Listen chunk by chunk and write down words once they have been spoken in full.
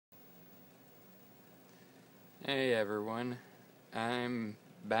Hey everyone, I'm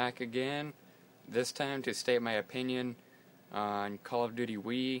back again, this time to state my opinion on Call of Duty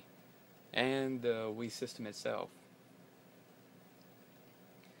Wii and the Wii system itself.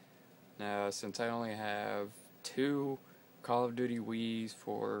 Now, since I only have two Call of Duty Wiis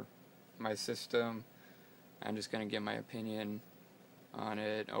for my system, I'm just going to give my opinion on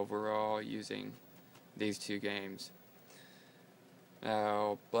it overall using these two games.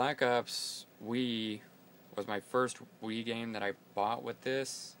 Now, Black Ops Wii was my first Wii game that I bought with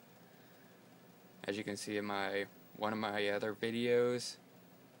this. As you can see in one of my other videos.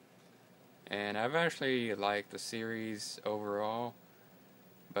 And I've actually liked the series overall,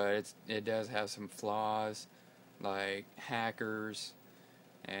 but it does have some flaws, like hackers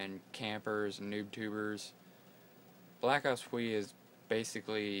and campers and noob tubers. Black Ops Wii is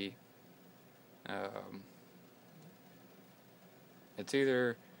basically it's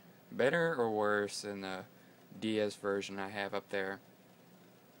either better or worse than the DS version I have up there.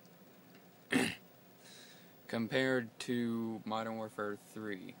 Compared to Modern Warfare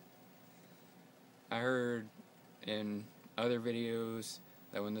 3. I heard in other videos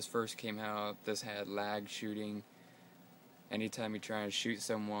that when this first came out, this had lag shooting. Anytime you try and shoot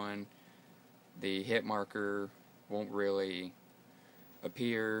someone, the hit marker won't really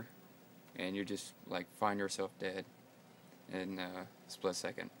appear, and you just like find yourself dead in a split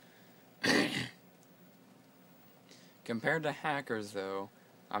second. Compared to hackers, though,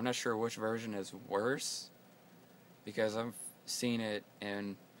 I'm not sure which version is worse, because I've seen it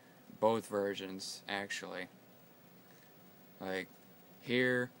in both versions, actually. Like,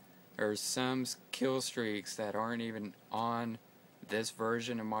 here are some kill streaks that aren't even on this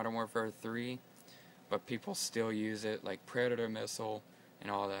version of Modern Warfare 3, but people still use it, like Predator Missile and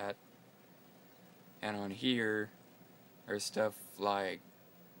all that. And on here, there's stuff like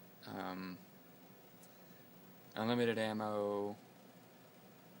unlimited ammo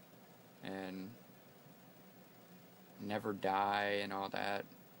and never die and all that.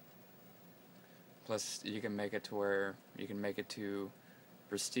 Plus, you can make it to where you can make it to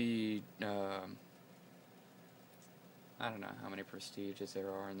prestige. I don't know how many prestiges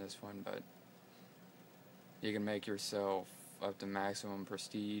there are in this one, but you can make yourself up to maximum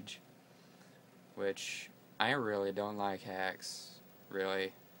prestige, which I really don't like hacks,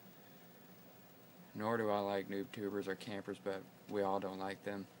 really. Nor do I like noob tubers or campers, but we all don't like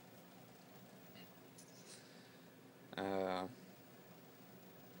them.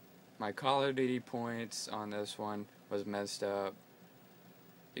 My Call of Duty points on this one was messed up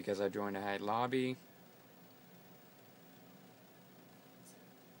because I joined a hack lobby,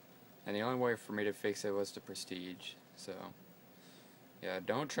 and the only way for me to fix it was to prestige. So yeah,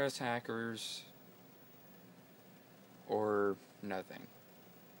 don't trust hackers or nothing.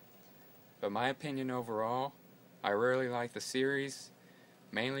 But my opinion overall, I really like the series,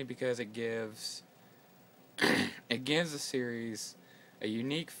 mainly because it gives the series a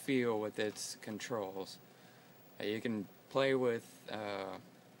unique feel with its controls. You can play with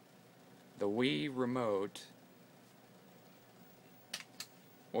the Wii remote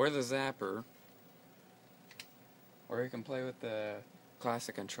or the zapper, or you can play with the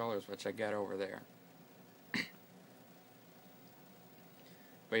classic controllers, which I got over there.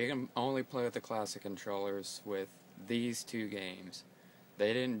 But you can only play with the classic controllers with these two games.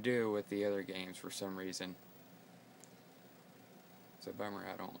 They didn't do with the other games for some reason. It's a bummer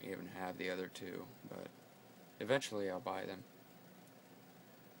I don't even have the other two, but eventually I'll buy them.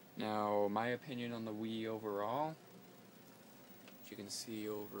 Now, my opinion on the Wii overall, which you can see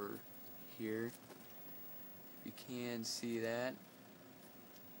over here. You can see that.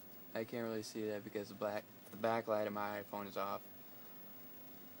 I can't really see that because the backlight of my iPhone is off.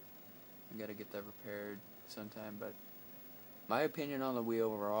 I gotta get that repaired sometime, but my opinion on the Wii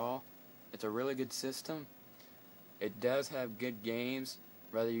overall, it's a really good system. It does have good games,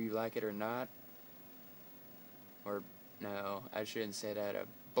 whether you like it or not. Or, no, I shouldn't say that.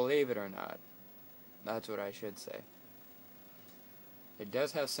 Believe it or not. That's what I should say. It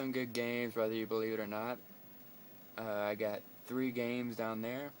does have some good games, whether you believe it or not. I got 3 games down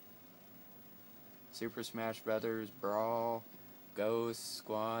there. Super Smash Brothers, Brawl, Ghost,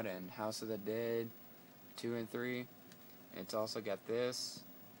 Squad, and House of the Dead, 2 and 3. It's also got this.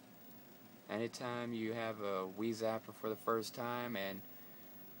 Anytime you have a Wii Zapper for the first time and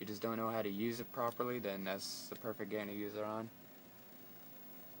you just don't know how to use it properly, then that's the perfect game to use it on.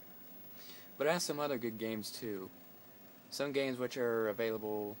 But it has some other good games too. Some games which are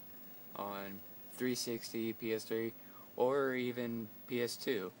available on 360, PS3, or even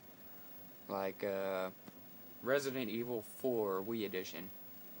PS2. Like Resident Evil 4 Wii Edition.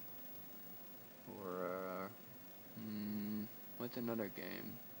 Or What's another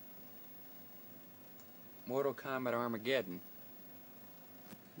game? Mortal Kombat Armageddon.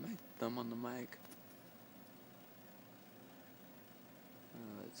 My thumb on the mic.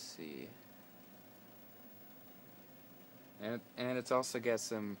 Let's see. And it's also got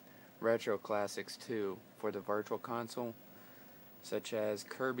some retro classics too for the Virtual Console, such as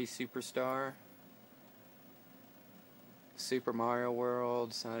Kirby Superstar, Super Mario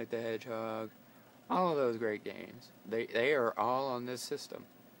World, Sonic the Hedgehog, all of those great games. They are all on this system.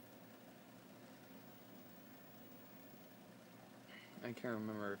 I can't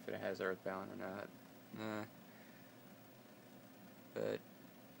remember if it has Earthbound or not. Nah. But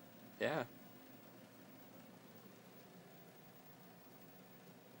yeah.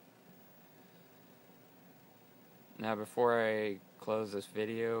 Now, before I close this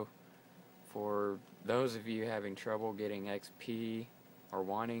video, for those of you having trouble getting XP or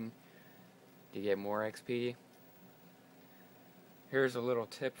wanting to get more XP, here's a little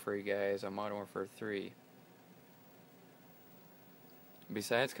tip for you guys on Modern Warfare 3.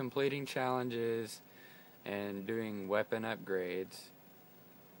 Besides completing challenges and doing weapon upgrades,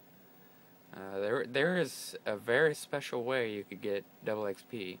 there is a very special way you could get double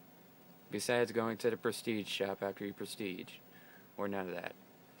XP. Besides going to the prestige shop after you prestige, or none of that.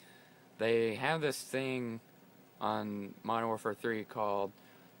 They have this thing on Modern Warfare 3 called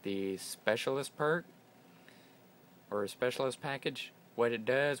the Specialist perk, or a Specialist package. What it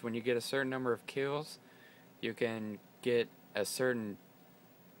does, when you get a certain number of kills, you can get a certain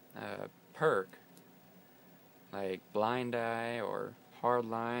perk, like Blind Eye, or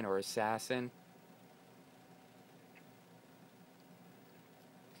Hardline, or Assassin.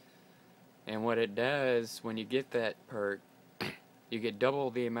 And what it does, when you get that perk, you get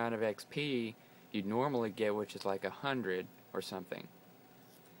double the amount of XP you'd normally get, which is like 100 or something.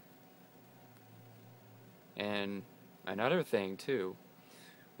 And another thing too,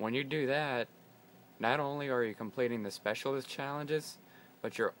 when you do that, not only are you completing the specialist challenges,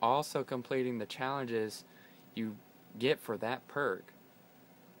 but you're also completing the challenges you get for that perk,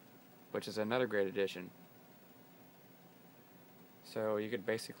 which is another great addition. So you could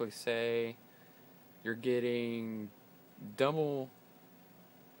basically say you're getting double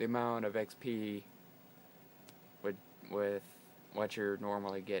the amount of XP with what you're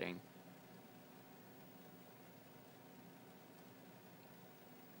normally getting.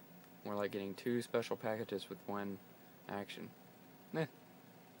 More like getting 2 special packages with 1 action.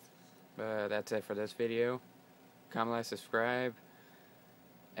 But that's it for this video. Comment, like, subscribe,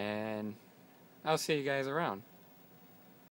 and I'll see you guys around.